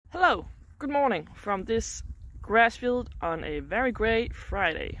Good morning from this grass field on a very grey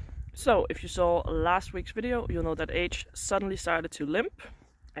Friday. So, if you saw last week's video, you'll know that H suddenly started to limp,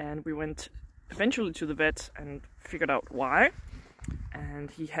 and we went eventually to the vet and figured out why.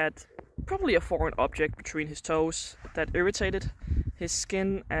 And he had probably a foreign object between his toes that irritated his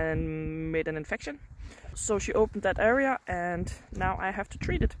skin and made an infection. So she opened that area, and now I have to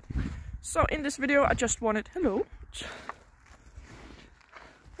treat it. So in this video I just wanted... Hello!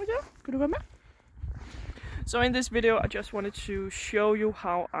 Kan du være med? So in this video I just wanted to show you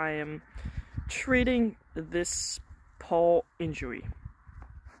how I am treating this paw injury.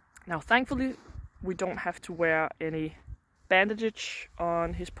 Now thankfully we don't have to wear any bandaged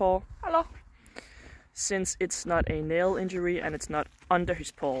on his paw. Hello! Since it's not a nail injury and it's not under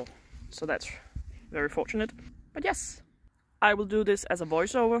his paw. So that's very fortunate. But yes, I will do this as a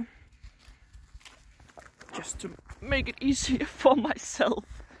voiceover. Just to make it easier for myself.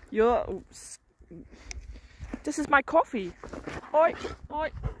 This is my coffee. Oi, oi.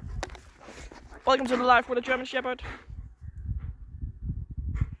 Welcome to the life with a German Shepherd.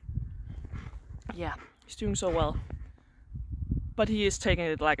 Yeah, he's doing so well. But he is taking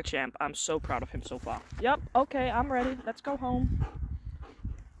it like a champ. I'm so proud of him so far. Yep, okay, I'm ready. Let's go home.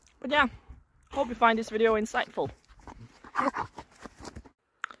 But yeah, hope you find this video insightful.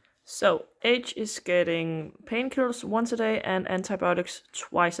 So, H is getting painkillers once a day and antibiotics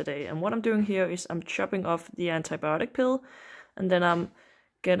twice a day. And what I'm doing here is I'm chopping off the antibiotic pill, and then I'm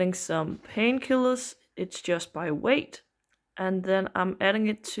getting some painkillers. It's just by weight. And then I'm adding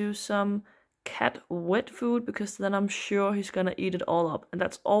it to some cat wet food, because then I'm sure he's gonna eat it all up. And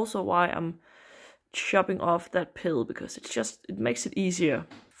that's also why I'm chopping off that pill, because it makes it easier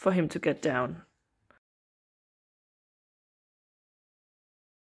for him to get down.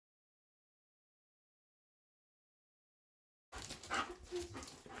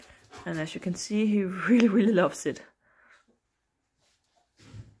 And as you can see, he really loves it.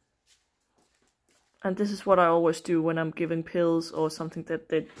 And this is what I always do when I'm giving pills or something that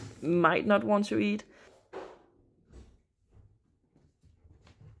they might not want to eat.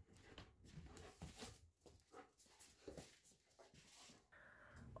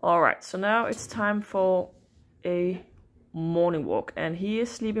 Alright, so now it's time for a morning walk, and he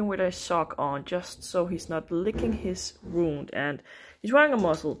is sleeping with a sock on just so he's not licking his wound, and he's wearing a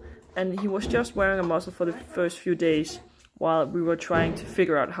muzzle, and he was just wearing a muzzle for the first few days while we were trying to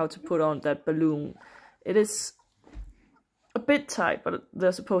figure out how to put on that balloon. It is a bit tight, but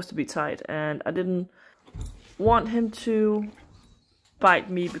they're supposed to be tight, and I didn't want him to bite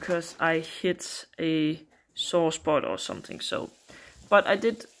me because I hit a sore spot or something. But I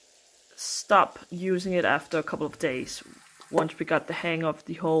did stop using it after a couple of days, once we got the hang of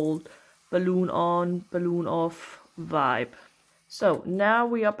the whole balloon on, balloon off vibe. So now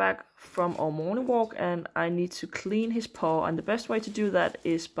we are back from our morning walk, and I need to clean his paw, and the best way to do that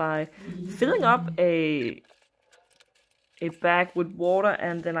is by filling up a bag with water,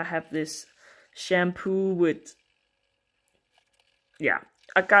 and then I have this shampoo with, yeah,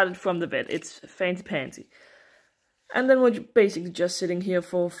 I got it from the vet, it's fancy panty. And then we're basically just sitting here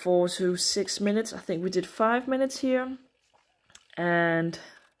for 4 to 6 minutes. I think we did 5 minutes here. And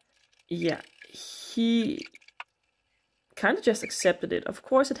yeah, he kind of just accepted it. Of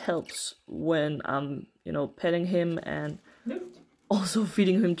course it helps when I'm, petting him and also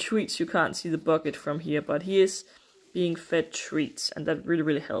feeding him treats. You can't see the bucket from here, but he is being fed treats, and that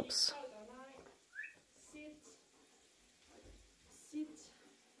really helps.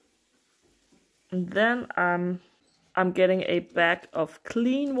 And then I'm getting a bag of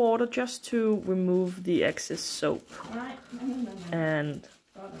clean water just to remove the excess soap. And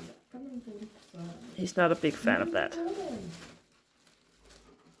he's not a big fan of that.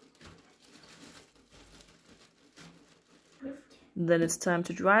 Then it's time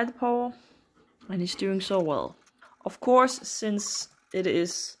to dry the paw, and he's doing so well. Of course, since it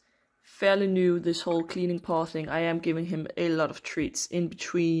is fairly new, this whole cleaning paw thing, I am giving him a lot of treats in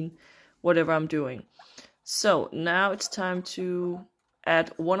between whatever I'm doing. So now it's time to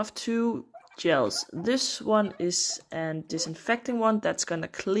add one of 2 gels. This one is a disinfecting one that's gonna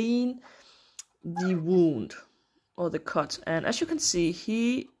clean the wound or the cut. And as you can see,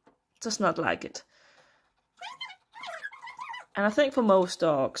 he does not like it. And I think for most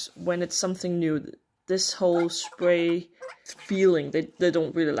dogs, when it's something new, this whole spray feeling, they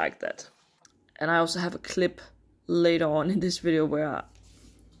don't really like that. And I also have a clip later on in this video where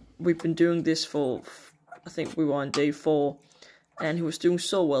we've been doing this for, I think we were on day 4, and he was doing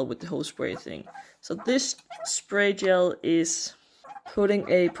so well with the whole spray thing. So this spray gel is putting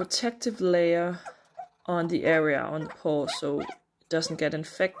a protective layer on the area on the paw, so doesn't get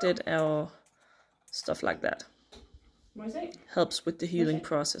infected or stuff like that. Helps with the healing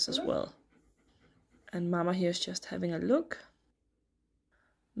process as well. And Mama here is just having a look,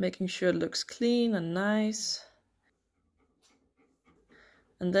 making sure it looks clean and nice.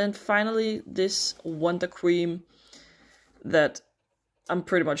 And then finally this Wonder Cream that I'm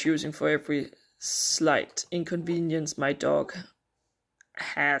pretty much using for every slight inconvenience my dog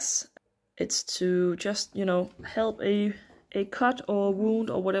has. It's to just, you know, help a cut or wound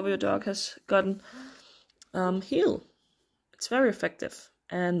or whatever your dog has gotten heal. It's very effective.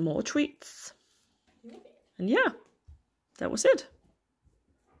 And more treats. And yeah, that was it.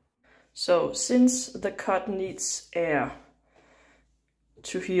 So since the cut needs air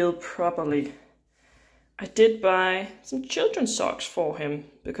to heal properly, I did buy some children's socks for him,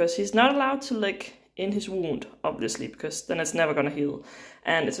 because he's not allowed to lick in his wound, obviously, because then it's never gonna heal.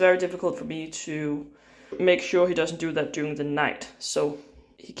 And it's very difficult for me to make sure he doesn't do that during the night. So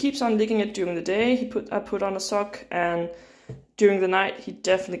he keeps on licking it during the day. I put on a sock, and during the night he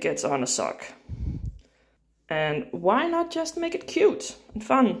definitely gets on a sock. And why not just make it cute and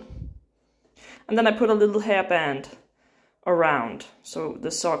fun? And then I put a little hairband around so the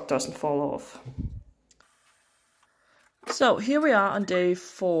sock doesn't fall off. So here we are on day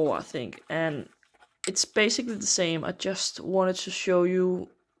 4, I think, and it's basically the same. I just wanted to show you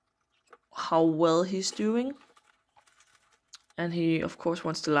how well he's doing. And he, of course,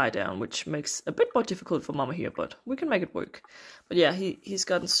 wants to lie down, which makes a bit more difficult for Mama here, but we can make it work. But yeah, he's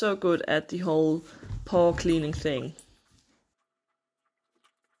gotten so good at the whole paw cleaning thing.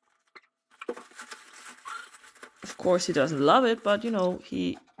 Of course, he doesn't love it, but you know,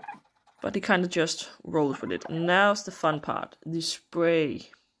 he kind of just rolls with it. And now's the fun part, the spray.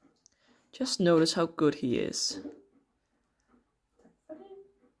 Just notice how good he is.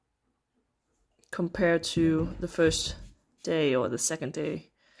 Compared to the first day or the second day.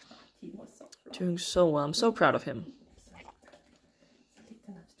 Doing so well. I'm so proud of him.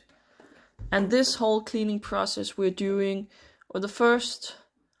 And this whole cleaning process we're doing, or the first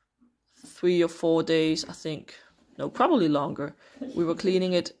 3 or 4 days, I think, no, probably longer, we were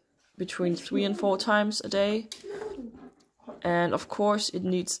cleaning it between 3 and 4 times a day. And of course it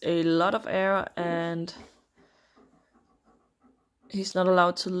needs a lot of air, and he's not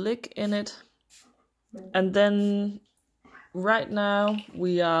allowed to lick in it. And then right now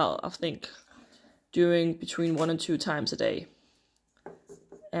we are, I think, doing between 1 and 2 times a day.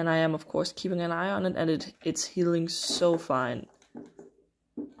 And I am, of course, keeping an eye on it, and it's healing so fine.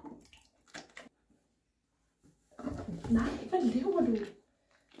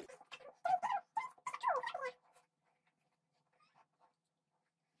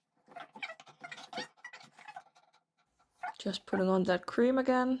 Just putting on that cream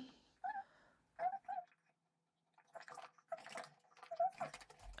again.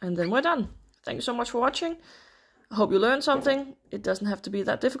 And then we're done. Thank you so much for watching. I hope you learned something. It doesn't have to be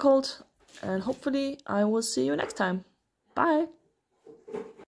that difficult. And hopefully I will see you next time. Bye.